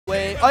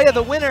Oh yeah,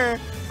 the winner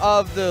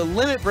of the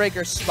limit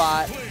breaker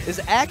spot is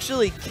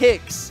actually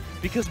Kicks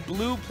because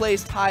Blue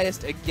placed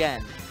highest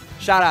again.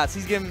 Shoutouts.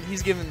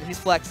 He's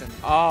flexing.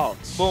 Oh,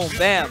 boom,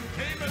 bam.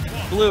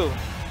 Blue,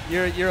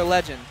 you're a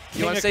legend.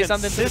 You want to say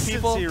something to the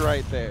people? Consistency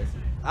right there.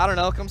 I don't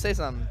know. Come say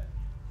something.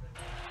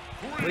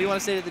 What do you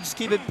want to say to just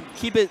keep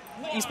it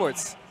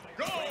esports.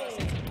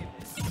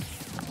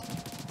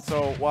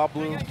 So while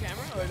Blue.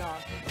 Camera or not?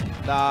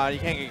 Nah, you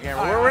can't get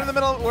camera. All right, We're in the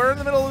middle. We're in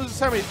the middle of the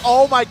semis.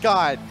 Oh my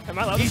God. Am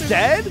I allowed He's to?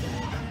 dead?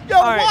 Yo,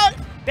 All right. what?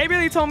 They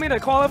really told me to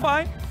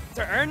qualify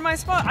to earn my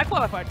spot. I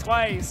qualified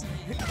twice.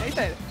 They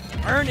said,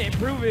 earn it,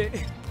 prove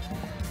it.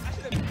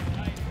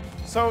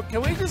 So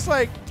can we just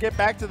like get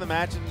back to the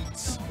match and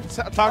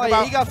talk Oh, about?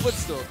 yeah, he got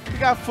footstool. He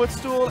got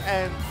footstool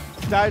and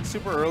died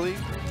super early.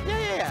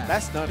 Yeah.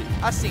 That's nutty.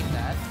 I've seen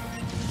that.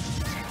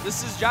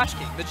 This is Josh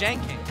King, the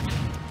Jank King.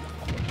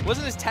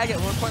 Wasn't his tag at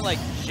one point like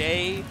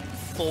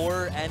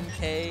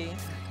J4NK?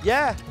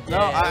 Yeah. No,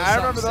 Yeah, it was I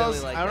remember something those.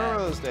 silly like I remember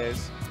that. those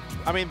days.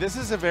 I mean, this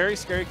is a very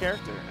scary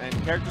character, and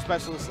character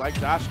specialists like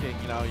Josh King,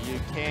 you know, you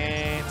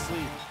can't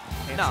sleep.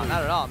 No,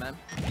 not at all, man.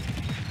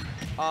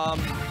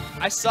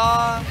 I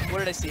saw, what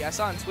did I see? I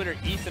saw on Twitter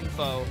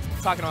Ethanfo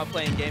talking about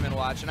playing Game &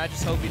 Watch, and I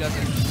just hope he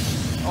doesn't.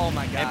 Oh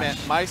my gosh. Hey man,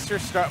 Meister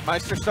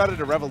started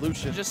a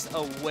revolution. Just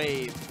a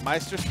wave.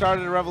 Meister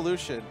started a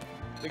revolution.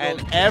 Big And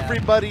old-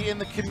 everybody in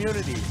the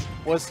community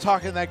was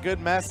talking that good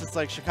mess. It's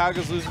like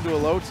Chicago's losing to a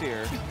low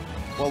tier.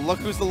 Well, look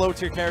who's the low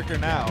tier character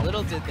now.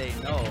 Little did they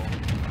know,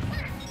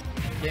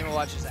 Game &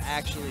 Watch is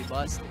actually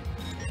busted.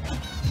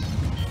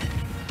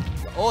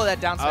 Oh,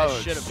 that down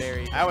smash should have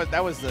buried.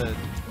 That was the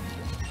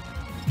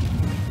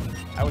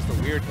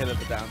weird hit of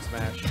the down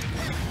smash.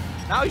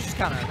 Now he's just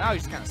kind of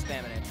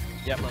spamming it.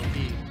 Yep. Low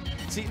key.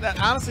 See,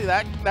 honestly,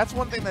 that's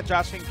one thing that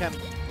Josh King can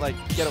like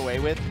get away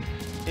with,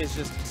 is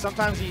just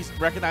sometimes he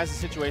recognizes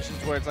situations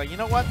where it's like, you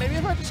know what, maybe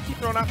if I just keep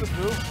throwing out this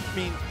move, I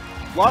mean,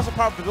 laws of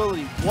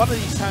probability, one of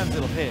these times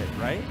it'll hit,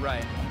 right?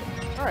 Right.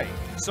 All right.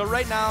 So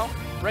right now,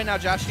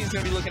 Josh King's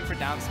gonna be looking for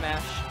down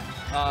smash.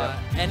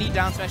 Any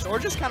down smash or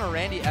just kind of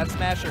Randy F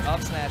smash or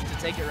up smash to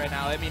take it right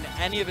now. I mean,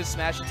 any of his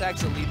smash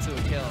attacks will lead to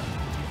a kill.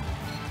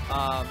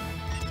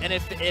 And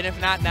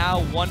if not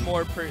now, one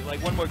more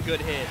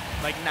good hit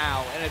like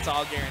now, and it's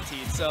all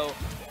guaranteed. So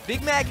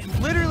Big Mac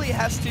literally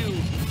has to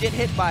get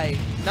hit by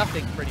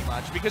nothing pretty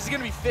much because he's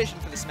gonna be fishing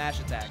for the smash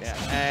attacks. Yeah.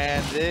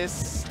 And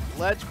this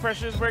ledge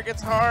pressure is where it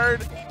gets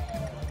hard.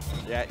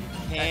 Yeah,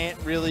 you can't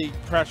really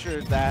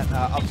pressure that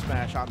up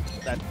smash on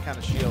that kind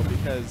of shield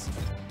because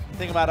the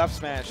thing about up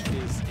smash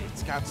is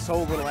it's got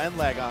so little end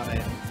lag on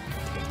it.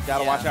 You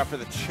gotta watch out for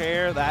the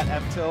chair, that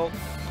F tilt.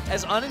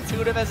 As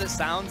unintuitive as it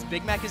sounds,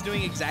 Big Mac is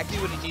doing exactly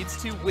what he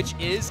needs to, which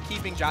is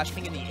keeping Josh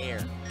King in the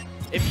air.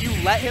 If you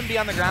let him be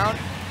on the ground,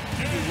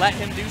 if you let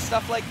him do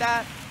stuff like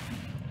that,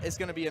 it's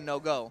going to be a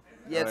no-go.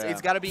 Yeah,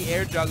 it's got to be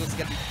air juggle. It's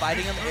got to be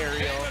fighting him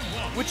aerial,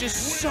 which is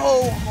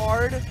so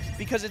hard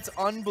because it's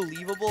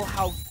unbelievable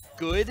how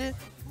good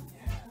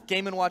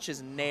Game &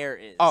 Watch's Nair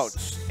is. Oh,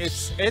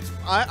 it's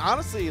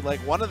honestly like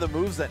one of the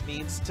moves that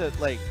needs to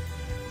like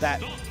that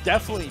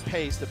definitely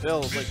pays to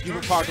build. Like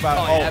people talk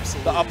about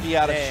the up the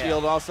out of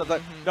shield and all stuff.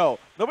 Like, no,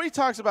 nobody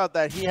talks about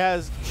that. He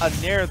has a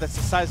Nair that's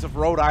the size of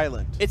Rhode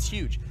Island. It's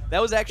huge.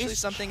 That was actually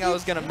something I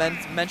was going to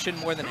mention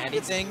more than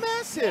anything. It's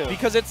massive.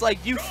 Because it's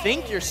like you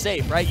think you're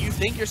safe, right? You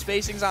think your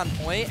spacing's on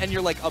point and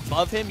you're like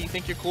above him. You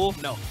think you're cool.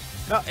 No.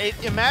 No,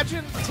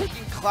 imagine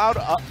taking Cloud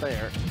up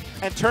there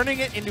and turning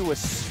it into a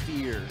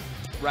sphere.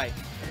 Right.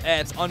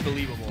 And it's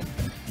unbelievable.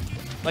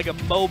 Like a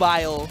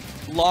mobile,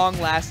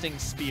 long-lasting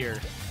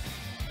spear.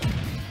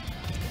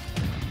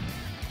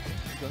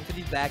 Going for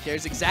the back air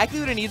is exactly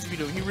what he needs to be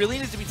doing. He really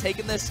needs to be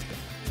taking this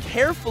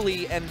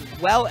carefully and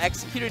well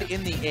executed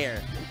in the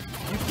air.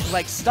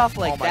 Like stuff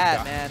like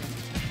that, man.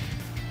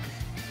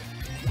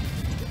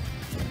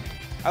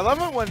 I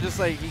love it when just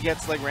like he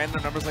gets like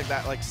random numbers like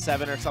that, like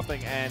 7 or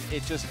something, and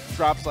it just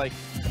drops like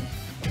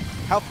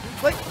health.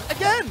 Like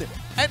again,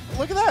 and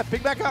look at that,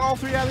 Big Mac got all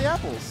 3 out of the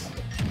apples.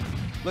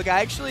 Look,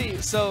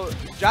 so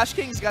Josh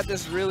King's got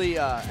this really,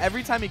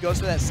 every time he goes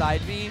for that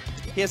side V,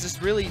 he has this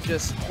really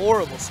just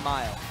horrible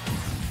smile.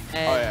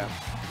 And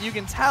you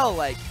can tell,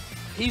 like,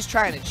 he's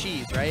trying to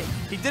cheese, right?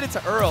 He did it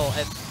to Earl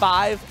at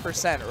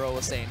 5%, Earl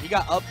was saying. He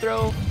got up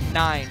throw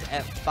 9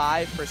 at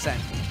 5%.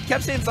 He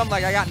kept saying something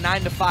like, I got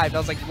 9 to 5. I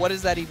was like, what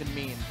does that even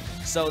mean?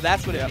 So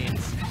that's what it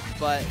means.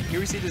 But here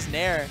we see this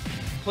Nair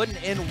putting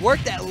in work,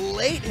 that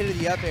late hit of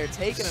the up air,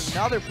 taking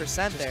another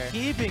percent there.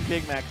 Keeping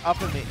Big Mac up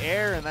in the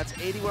air, and that's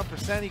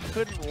 81%. He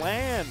couldn't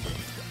land.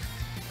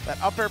 That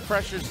up air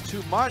pressure's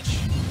too much.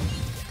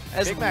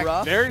 Big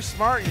Mac, very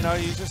smart, you know,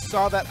 you just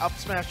saw that up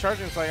smash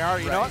charging. It's like, all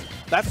right, you know what?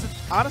 That's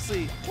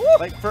honestly,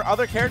 like for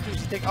other characters,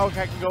 you think, oh,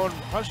 okay, I can go and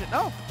punch it.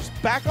 No, just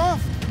back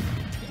off.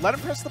 Let him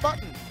press the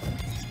button.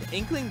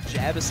 Inkling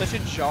jab is such a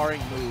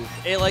jarring move.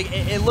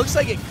 It looks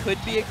like it could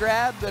be a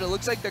grab, but it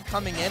looks like they're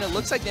coming in. It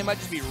looks like they might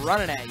just be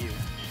running at you.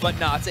 But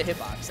no, it's a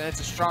hitbox, and it's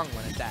a strong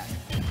one at that.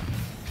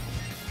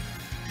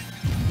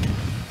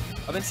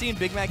 I've been seeing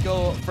Big Mac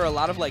go for a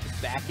lot of like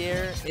back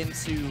air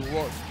into,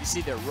 well, you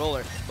see their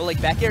roller, but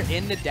like back air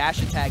into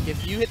dash attack.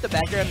 If you hit the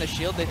back air on the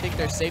shield, they think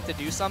they're safe to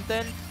do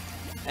something,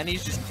 and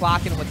he's just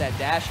clocking with that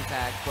dash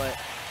attack. But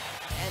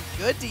and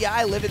good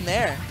DI living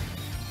there.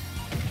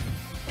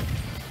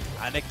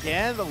 And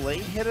again, the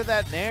late hit of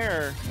that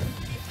nair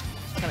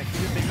kind of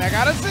keeping Big Mac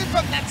out of sync,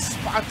 but that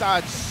spot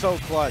dodge so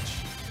clutch.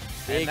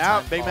 And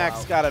now Big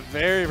Mac's got a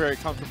very, very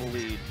comfortable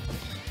lead.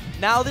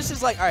 Now this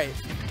is like, all right,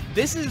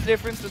 this is the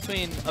difference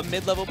between a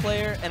mid-level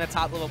player and a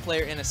top-level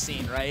player in a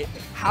scene, right?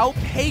 How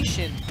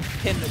patient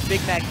can Big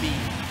Mac be?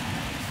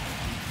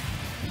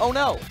 Oh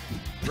no,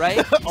 right?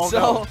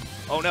 No.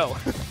 Oh no.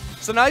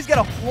 So now he's got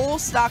a whole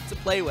stock to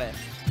play with.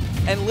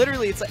 And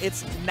literally,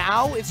 it's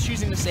now it's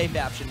choosing the safe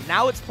option.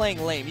 Now it's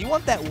playing lame. You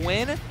want that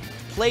win,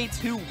 play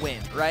to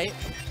win, right?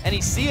 And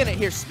he's seeing it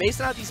here,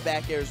 spacing out these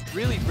back airs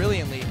really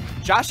brilliantly.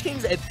 Josh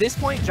King's, at this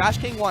point, Josh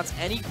King wants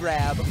any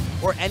grab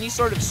or any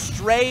sort of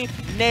stray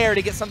nair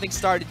to get something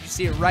started. You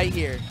see it right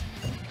here.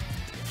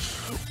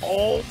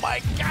 Oh my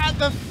god,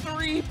 the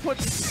 3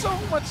 puts so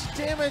much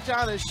damage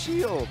on his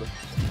shield.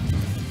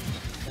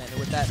 And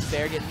with that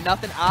fair, getting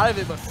nothing out of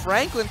it, but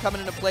Franklin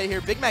coming into play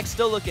here. Big Mac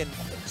still looking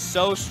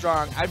so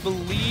strong. I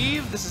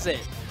believe this is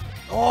it.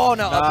 Oh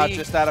no, nah,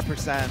 just out of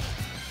percent.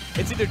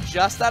 It's either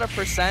just out of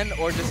percent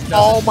or just doesn't.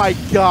 Oh my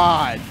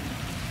god.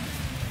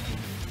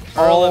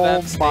 Earl of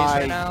M space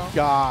right now. Oh my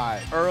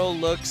god. Earl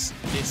looks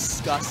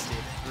disgusted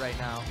right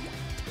now.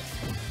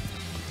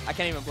 I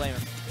can't even blame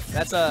him.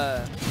 That's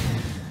a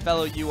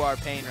fellow UR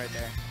pain right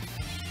there.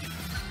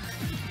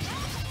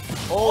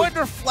 Oh, it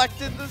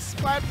reflected the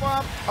splat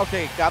bomb.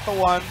 Okay, got the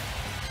 1.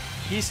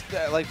 He's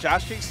like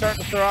Josh King's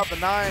starting to throw out the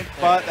 9,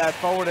 but that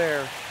forward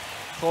air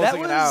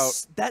closing it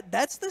out.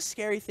 That's the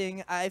scary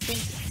thing. I think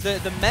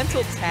the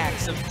mental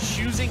tax of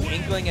choosing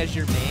Inkling as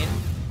your main,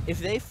 if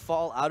they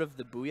fall out of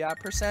the booyah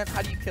percent,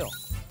 how do you kill?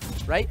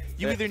 Right?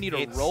 You either need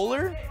a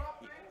roller.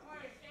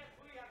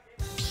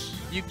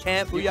 You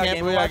can't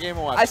booyah Game &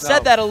 Watch. I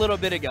said that a little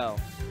bit ago.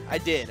 I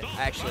did,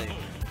 actually.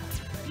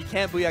 You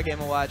can't booyah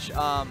Game & Watch.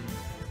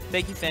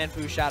 Thank you,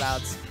 Fanfu,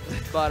 shout-outs.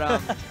 But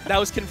that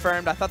was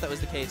confirmed. I thought that was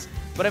the case.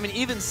 But I mean,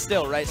 even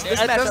still, right? So this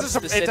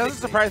it doesn't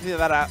surprise me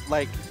that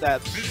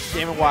that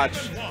Game &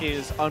 Watch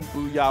is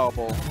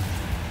unbooyahable.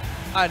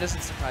 It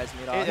doesn't surprise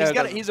me at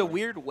all. He's a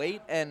weird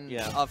weight and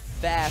a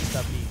fast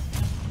upbeat.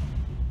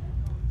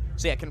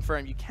 So yeah,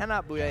 confirmed. You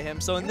cannot booyah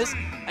him. So in this,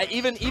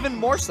 even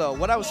more so,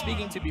 what I was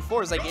speaking to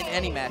before is like in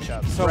any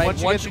matchup. So right?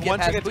 once you get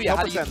past booyah,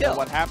 how do you kill?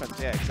 What happens?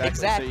 Yeah,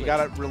 exactly. So you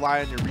gotta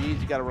rely on your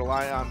reads. You gotta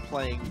rely on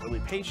playing really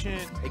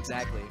patient.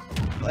 Exactly.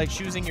 Like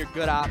choosing your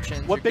good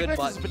options. What Big Mac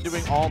has been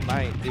doing all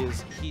night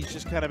is he's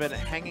just kind of been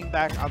hanging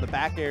back on the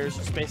back airs,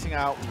 spacing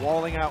out,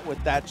 walling out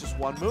with that just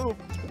one move.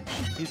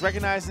 He's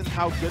recognizing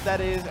how good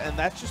that is, and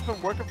that's just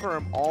been working for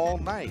him all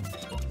night.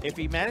 If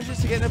he manages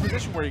to get in a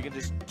position where you can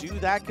just do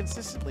that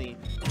consistently,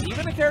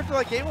 even a character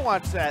like Game &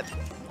 Watch that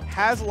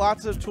has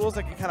lots of tools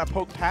that can kind of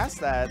poke past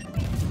that.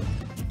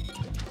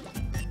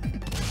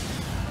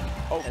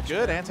 Oh,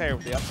 good anti-air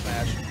with the up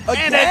smash.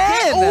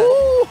 Again!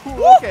 Ooh,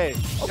 okay.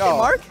 Okay, yo,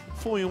 Mark.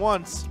 Fool me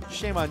once,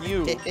 shame on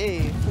you. Hey.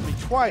 Fool me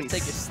twice.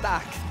 Take your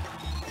stock.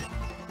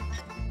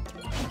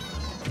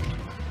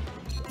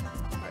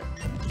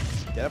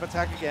 Right. Get up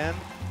attack again.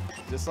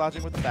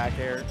 Dislodging with the back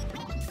air.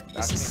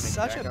 This is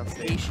such a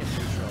patient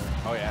neutral.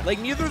 Oh, yeah. Like,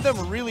 neither of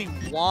them really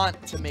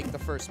want to make the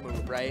first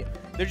move, right?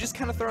 They're just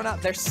kind of throwing out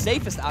their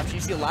safest option.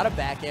 You see a lot of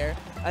back air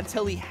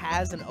until he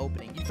has an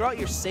opening. You throw out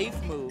your safe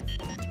move.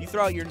 You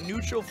throw out your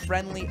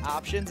neutral-friendly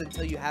options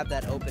until you have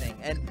that opening.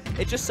 And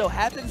it just so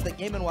happens that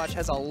Game & Watch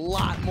has a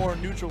lot more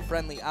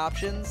neutral-friendly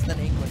options than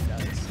Inkling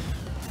does.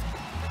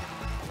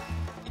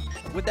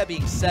 With that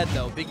being said,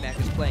 though, Big Mac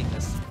is playing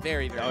this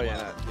very, very well.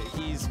 Yeah.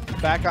 He's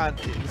back on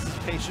his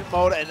patient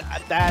mode, and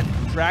that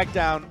drag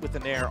down with the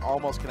nair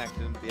almost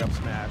connected into the up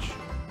smash.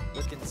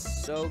 Looking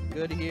so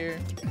good here.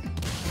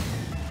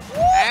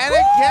 And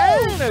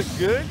again, a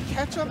good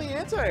catch on the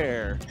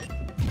anti-air.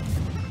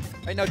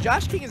 Right, now,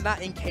 Josh King is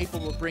not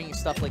incapable of bringing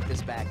stuff like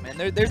this back, man.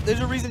 There's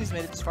a reason he's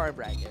made it this far in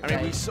bracket.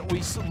 I mean,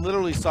 we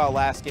literally saw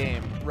last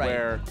game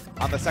where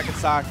on the second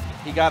stock,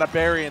 he got a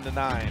bury in the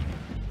 9.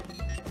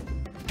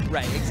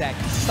 Right,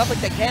 exactly. Stuff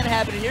like that can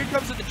happen. And here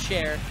comes with the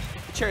chair.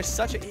 The chair is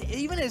such a...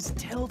 Even his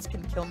tilts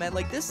can kill, man.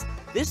 Like, this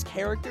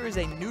character is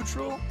a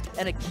neutral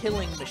and a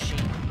killing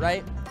machine,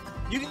 right?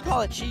 You can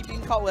call it cheap, you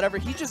can call it whatever.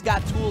 He just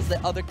got tools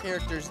that other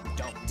characters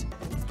don't.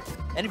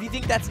 And if you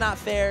think that's not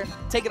fair,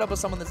 take it up with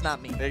someone that's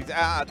not me.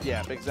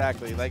 Yeah,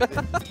 exactly. Like,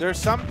 there's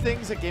some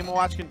things that Game &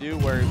 Watch can do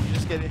where you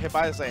just get hit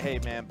by it and say, hey,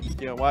 man,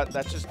 you know what?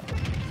 That's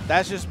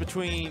just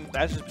between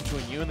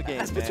you and the game.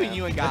 That's between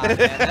you and God,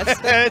 man.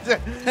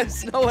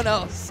 That's no one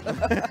else.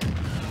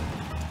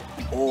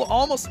 Oh,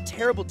 almost a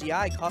terrible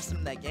DI cost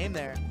him that game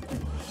there.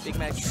 Big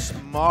Mac.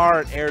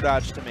 Smart air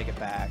dodge to make it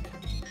back.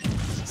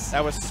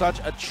 That was such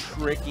a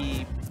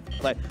tricky,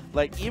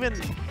 like even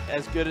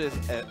as good as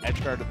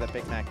edge guard that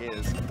Big Mac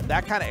is,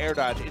 that kind of air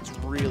dodge, it's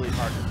really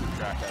hard to keep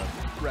track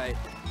of. Right.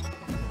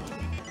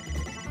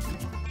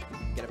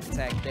 Get a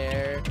attack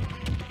there.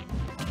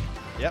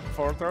 Yep,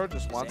 forward throw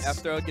just once. F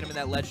throw, get him in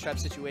that ledge trap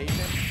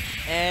situation.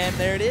 And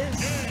there it is.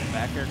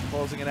 Back air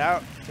closing it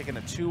out, taking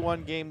a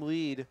 2-1 game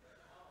lead.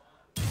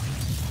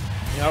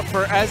 You know,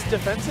 for as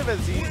defensive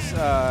as these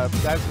guys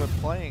have been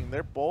playing,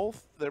 they're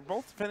both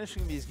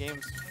finishing these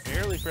games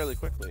fairly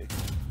quickly.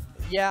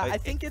 Yeah, like, I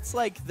think it's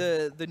like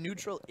the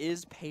neutral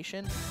is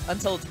patient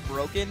until it's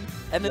broken,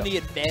 and then the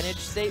advantage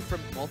state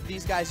from both of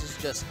these guys is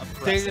just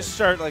aggressive. They just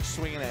start like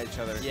swinging at each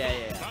other. Yeah.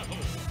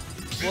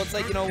 Well, it's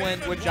like, you know, when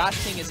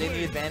Josh King is in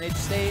the advantage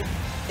state,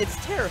 it's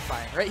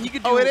terrifying, right? He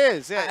could do. Oh, it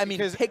is. Yeah, I mean,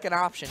 pick an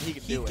option, he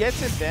could do it. He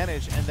gets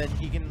advantage, and then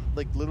he can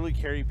like literally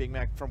carry Big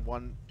Mac from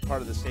one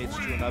part of the stage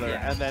to another,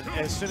 and then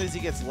as soon as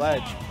he gets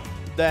ledge,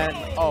 then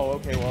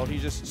okay, well he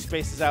just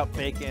spaces out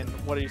bacon.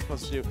 What are you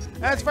supposed to do?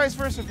 And it's vice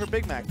versa for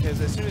Big Mac,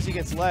 because as soon as he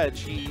gets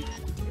ledge, he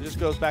just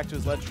goes back to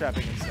his ledge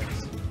trapping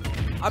instincts.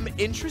 I'm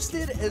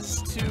interested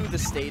as to the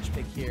stage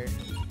pick here.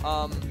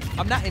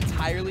 I'm not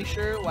entirely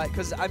sure why,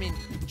 because I mean,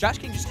 Josh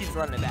King just keeps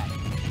running it back.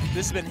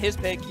 This has been his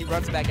pick. He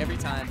runs it back every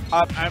time.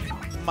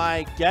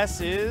 My guess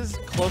is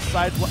close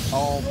side.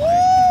 Oh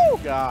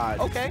my god.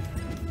 Okay.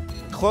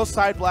 Close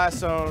side blast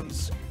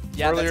zones.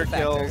 Yeah, earlier that's a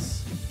kills.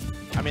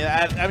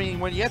 I mean,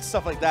 when you get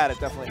stuff like that, it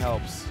definitely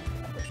helps.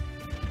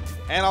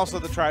 And also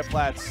the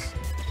tri-plats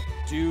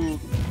do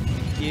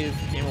give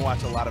Game &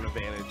 Watch a lot of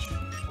advantage.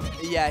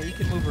 Yeah, he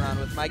can move around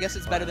with them. I guess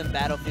it's better than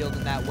Battlefield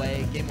in that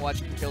way. Game &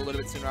 Watch can kill a little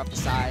bit sooner off the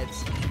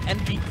sides. And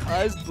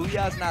because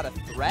Booyah's not a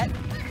threat,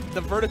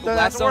 the vertical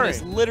blast zone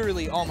is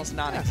literally almost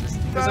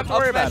non-existent. Because if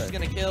up smash is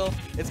going to kill,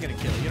 it's going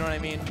to kill. You know what I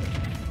mean?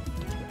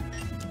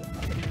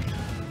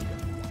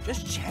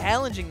 Just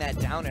challenging that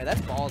down air,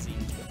 that's ballsy.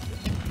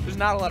 There's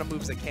not a lot of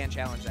moves that can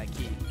challenge that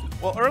key.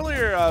 Well,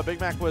 earlier Big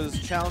Mac was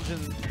challenging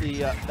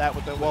the that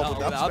with the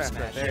up smash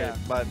right there,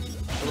 but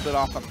a little bit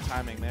off on the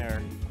timing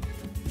there.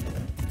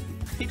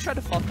 He tried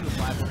to fall through the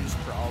platform and just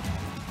crawled.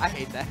 I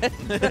hate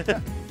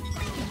that.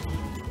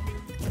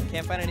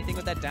 Can't find anything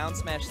with that down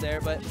smash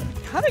there, but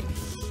kind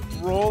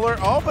of roller.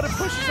 Oh, but it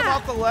pushes him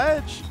off the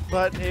ledge.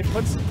 But it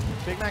puts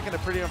Big Mac in a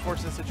pretty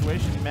unfortunate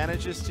situation. He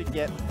manages to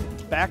get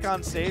back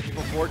on stage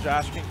before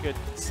Josh King could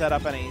set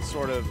up any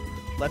sort of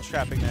ledge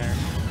trapping there.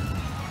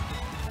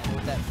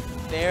 With that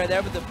fair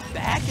there with the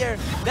back air.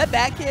 That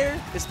back air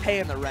is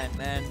paying the rent,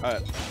 man.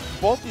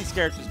 Both these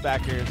characters'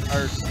 back airs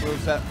are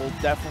moves that will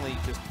definitely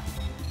just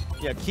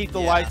keep the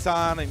lights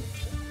on and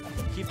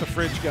keep the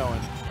fridge going.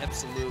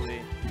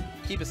 Absolutely.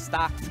 Keep it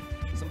stocked.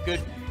 Some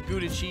good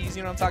Gouda cheese,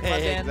 you know what I'm talking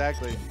about, Dan?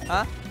 Exactly.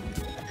 Huh?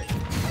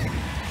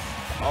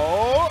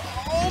 Oh,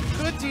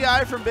 good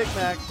DI from Big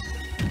Mac.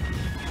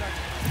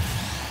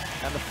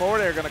 And the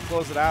forward air going to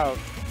close it out.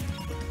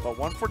 But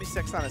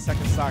 146 on his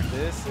second stock.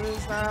 This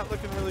is not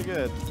looking really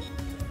good.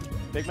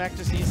 Big Mac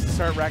just needs to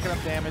start racking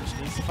up damage,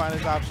 needs to find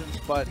his options,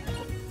 but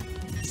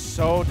it's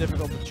so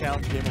difficult to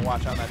challenge Game &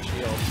 Watch on that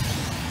shield.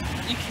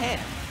 You can.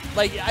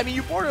 Like, I mean,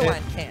 you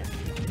borderline can.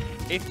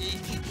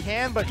 If you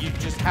can, but you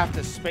just have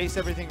to space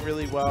everything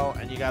really well,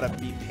 and you got to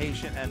be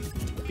patient and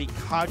be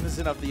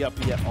cognizant of the up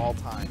B at all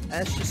times.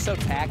 And it's just so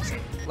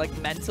taxing. Like,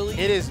 mentally.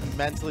 It is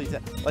mentally.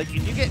 Like,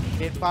 if you get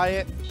hit by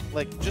it,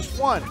 like, just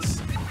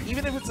once,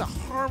 even if it's a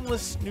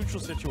harmless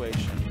neutral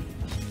situation,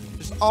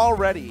 just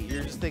already,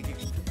 you're just thinking,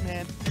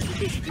 man,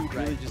 this dude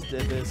really just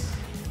did this.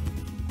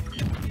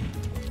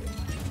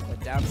 The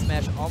down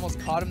smash almost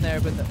caught him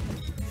there, but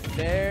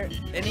there,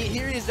 and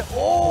here he is.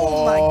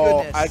 Oh my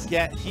goodness!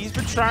 Again, he's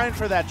been trying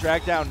for that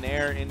drag down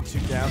nair into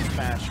down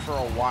smash for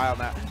a while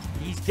now.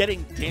 He's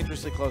getting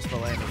dangerously close to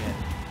landing it.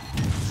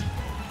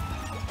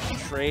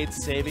 Trade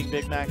saving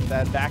Big Mac.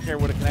 That back air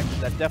would have connected.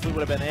 That definitely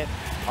would have been it.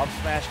 Up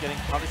smash getting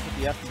punished with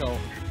the F tilt.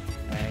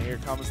 And here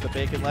comes the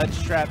bacon ledge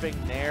trapping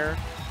nair.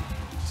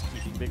 Just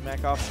keeping Big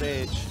Mac off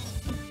stage.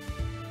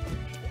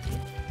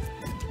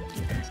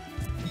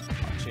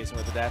 Chasing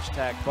with the dash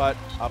attack, but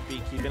up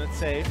B keeping it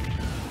safe.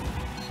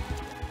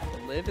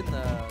 Live in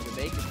the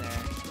bacon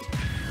there.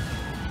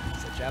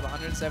 So jab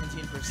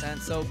 117%.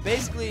 So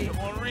basically,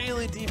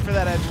 really deep for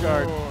that edge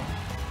guard.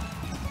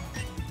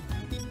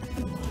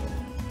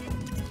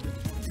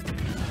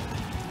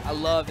 I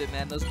love it,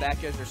 man. Those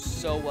back airs are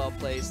so well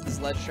placed. This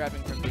ledge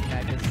trapping from Big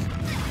Mac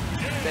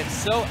has been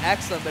so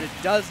excellent, but it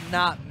does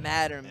not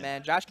matter,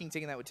 man. Josh King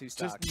taking that with 2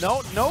 stocks.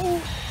 Just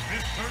no,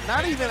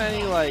 not even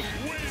any like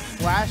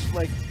flash,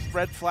 like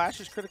red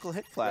flashes, critical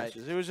hit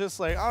flashes. Right. It was just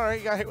like, all right,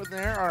 you got hit with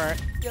nair, all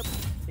right. Yep.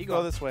 You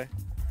go this way.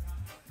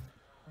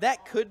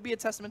 That could be a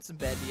testament to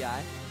bad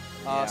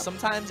DI.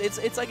 Sometimes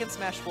it's like in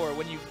Smash 4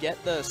 when you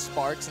get the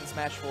sparks in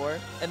Smash 4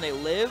 and they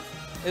live,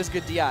 it's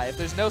good DI. If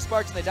there's no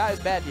sparks and they die,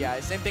 it's bad DI.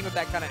 Same thing with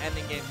that kind of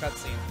ending game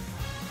cutscene.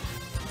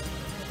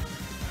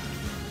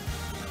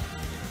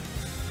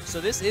 So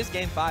this is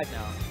game 5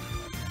 now.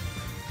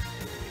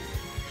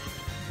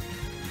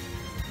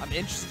 I'm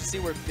interested to see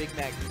where Big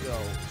Mac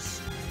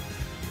goes.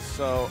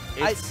 So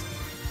it's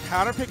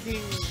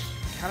counterpicking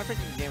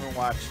Game &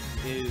 Watch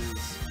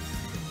is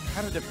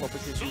kind of difficult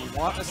because you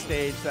want a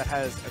stage that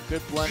has a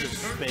good blend of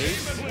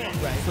space,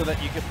 so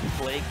that you can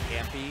play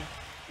campy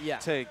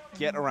to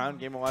get around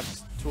Game &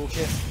 Watch's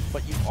toolkit,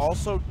 but you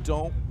also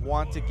don't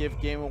want to give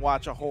Game &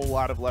 Watch a whole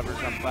lot of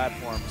leverage on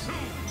platforms.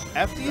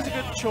 FD is a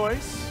good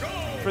choice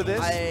for this.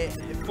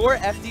 For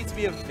FD to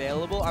be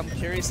available, I'm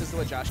curious as to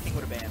what Josh King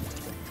would have banned.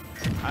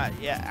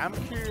 Yeah, I'm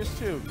curious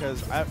too,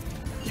 because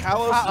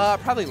Kalos...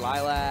 probably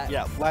Lilat.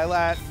 Yeah,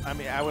 Lilat. I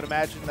mean, I would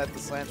imagine that the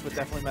slants would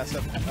definitely mess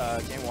up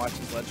Game &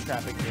 Watch's ledge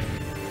traffic game.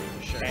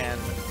 Sure. And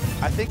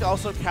I think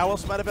also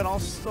Kalos might have been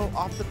also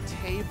off the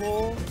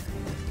table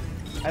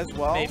as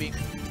well. Maybe.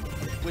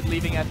 With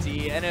leaving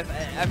FD. And if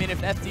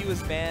FD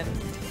was banned,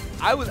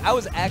 I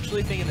was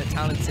actually thinking that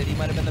Town and City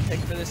might have been the pick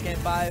for this game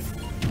 5.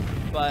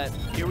 But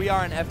here we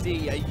are in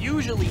FD, a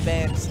usually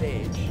banned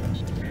stage. Here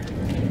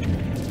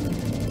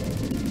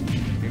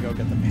you go,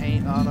 get the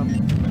paint on him.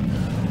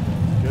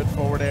 Good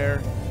forward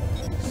air.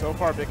 So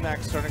far, Big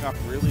Mac starting off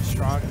really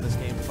strong in this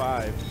game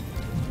 5.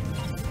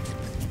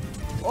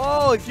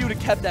 Oh, if you would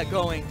have kept that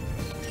going.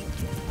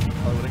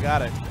 Probably would have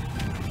got it.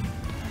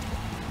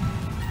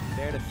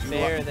 Fair to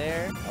fair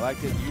there. I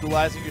like it.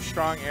 Utilizing your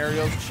strong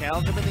aerials,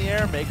 challenge them in the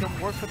air, make them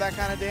work for that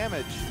kind of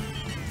damage.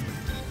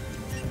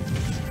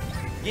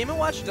 Game &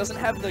 Watch doesn't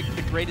have the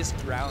greatest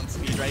ground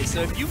speed, right?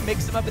 So if you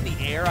mix them up in the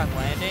air on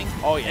landing,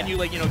 and you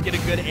get a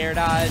good air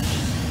dodge,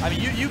 I mean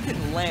you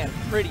can land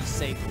pretty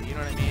safely. You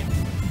know what I mean?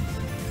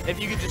 If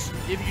you can just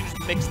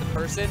mix the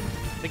person,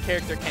 the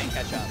character can't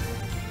catch up.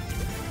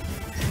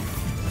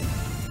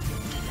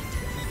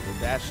 The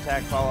dash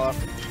attack follow up.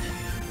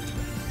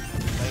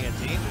 Playing a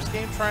dangerous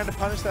game, trying to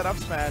punish that up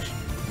smash,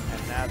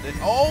 and now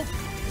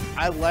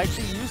I like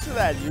the use of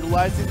that,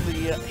 utilizing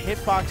the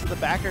hitbox of the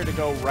backer to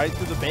go right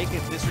through the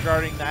bacon,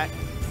 disregarding that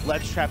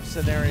ledge trap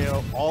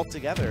scenario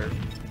altogether.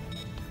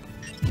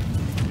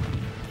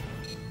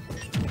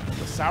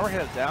 The sour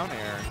hit a down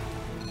air.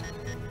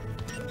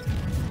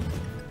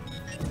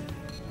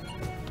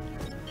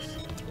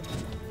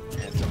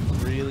 And some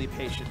really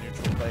patient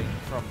neutral play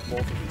from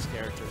both of these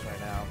characters right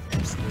now.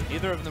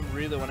 Neither of them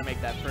really want to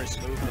make that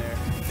first move there.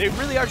 They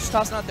really are just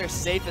tossing out their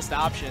safest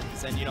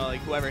options, and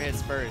whoever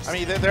hits first. I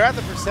mean, they're at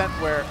the percent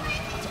where,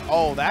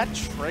 oh, that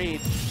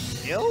trade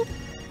killed?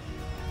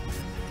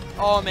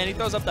 Oh man, he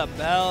throws up the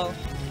bell.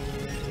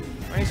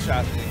 Nice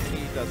shot.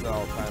 He does it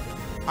all the time.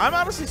 I'm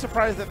honestly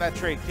surprised that that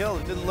trade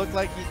killed. It didn't look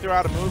like he threw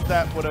out a move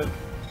that would have,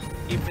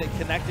 even if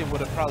connected,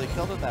 would have probably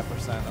killed him that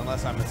percent,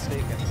 unless I'm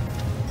mistaken.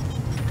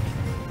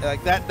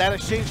 Like that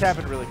exchange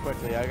happened really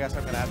quickly. I guess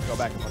I'm gonna have to go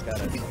back and look at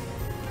it.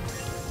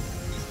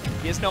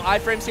 He has no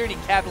iframes here, and he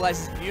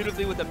capitalizes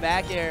beautifully with the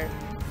back air.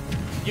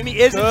 Yumi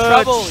is in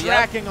trouble.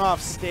 Tracking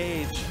off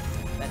stage.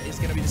 That is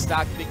going to be the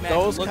stock Big Mac.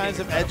 Those kinds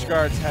of edge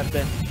guards have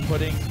been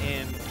putting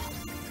in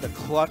the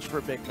clutch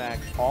for Big Mac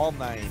all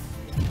night,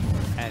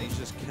 and he's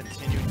just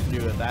continuing to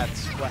do it.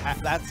 That's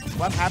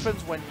what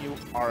happens when you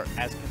are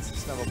as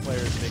consistent of a player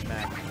as Big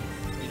Mac.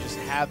 You just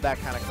have that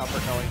kind of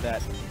comfort knowing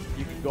that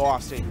you can go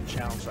off stage and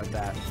challenge like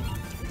that.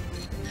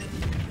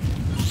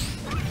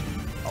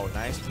 Oh,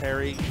 nice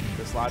parry,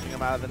 dislodging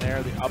him out of the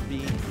air, the up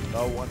B.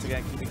 Oh, once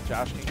again, keeping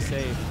Josh King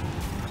safe.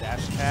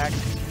 Dash attack.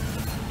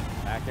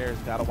 Back air's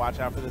got to watch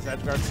out for this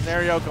edge guard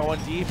scenario. Going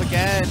deep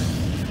again,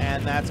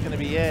 and that's going to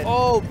be it.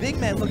 Oh, Big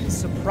Man looking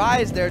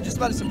surprised there. Just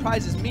about as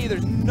surprised as me.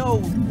 There's no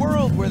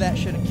world where that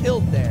should have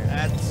killed there.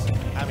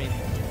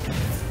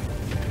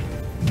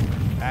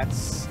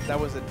 That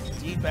was a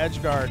deep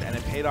edge guard, and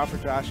it paid off for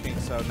Josh King,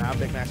 so now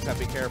Big Mac's got to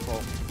be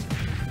careful.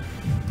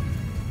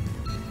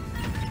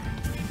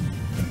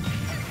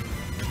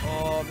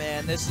 Oh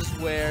man, this is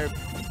where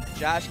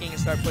Josh King can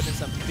start putting in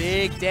some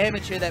big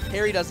damage here. That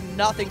parry does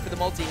nothing for the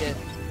multi-hit.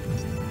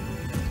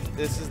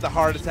 This is the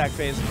heart attack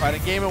phase of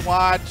fighting Game &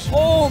 Watch.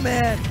 Oh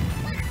man!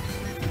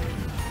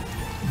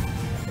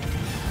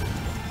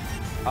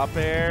 Up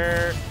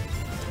air,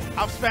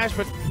 up smash,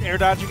 but air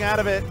dodging out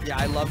of it. Yeah,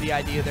 I love the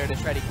idea there to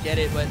try to get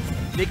it, but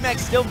Big Mac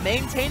still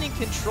maintaining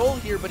control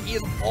here, but he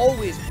is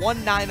always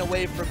 1-9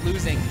 away from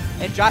losing,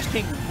 and Josh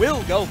King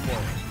will go for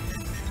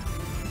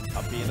it.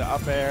 Up B into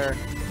up air.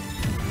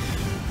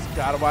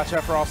 Gotta watch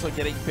out for also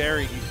getting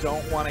buried. You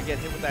don't want to get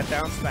hit with that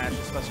down smash,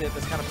 especially at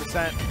this kind of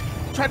percent.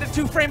 Tried to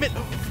two-frame it.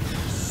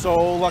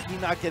 So lucky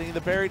not getting the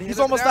buried hit. He's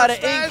almost out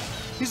of ink.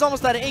 He's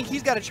almost out of ink.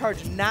 He's got to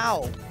charge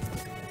now.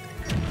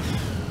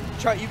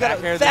 You got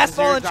to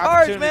fastball and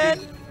charge, man.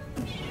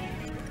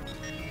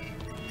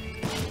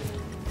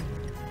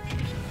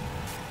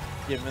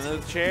 Give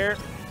him the chair.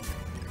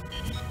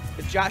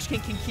 If Josh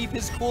King can keep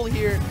his cool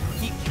here,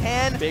 he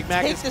can take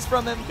this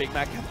from him. Big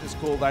Mac kept his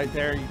cool right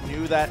there. He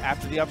knew that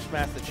after the up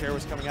smash, the chair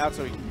was coming out,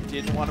 so he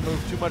didn't want to move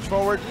too much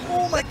forward.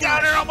 Oh my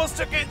God! Downer almost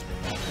took it.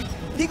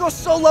 He goes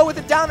so low with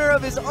the downer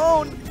of his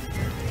own.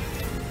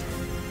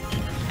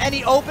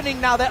 Any opening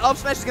now, that up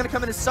smash is going to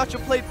come in as such a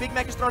play. Big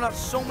Mac is throwing out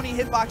so many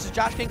hitboxes.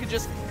 Josh King could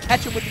just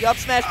catch him with the up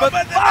smash, but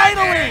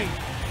finally!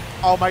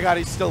 Oh my God,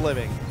 he's still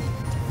living.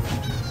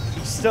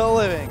 He's still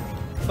living.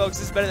 Folks,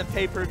 this is better than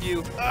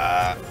pay-per-view.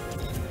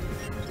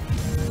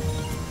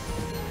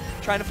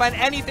 Trying to find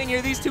anything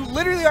here. These two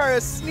literally are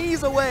a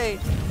sneeze away.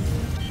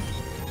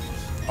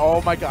 Oh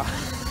my God.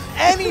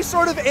 Any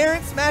sort of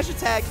errant smash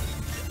attack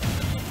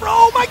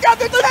Oh my god,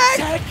 the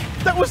tech!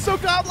 That was so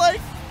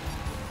godlike.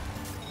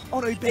 Oh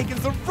no, he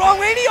bacons the wrong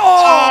way.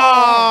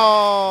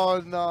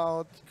 Oh! Oh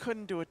no,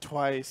 couldn't do it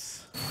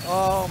twice.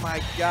 Oh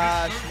my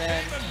gosh,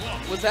 man.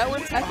 Was that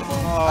one technical?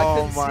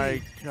 Oh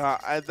my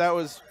god, that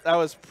was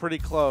pretty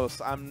close.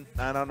 I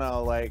don't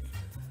know, like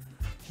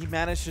he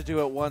managed to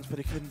do it once, but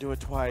he couldn't do it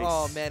twice.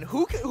 Oh man,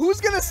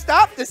 who's gonna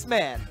stop this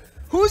man?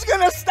 Who's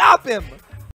gonna stop him?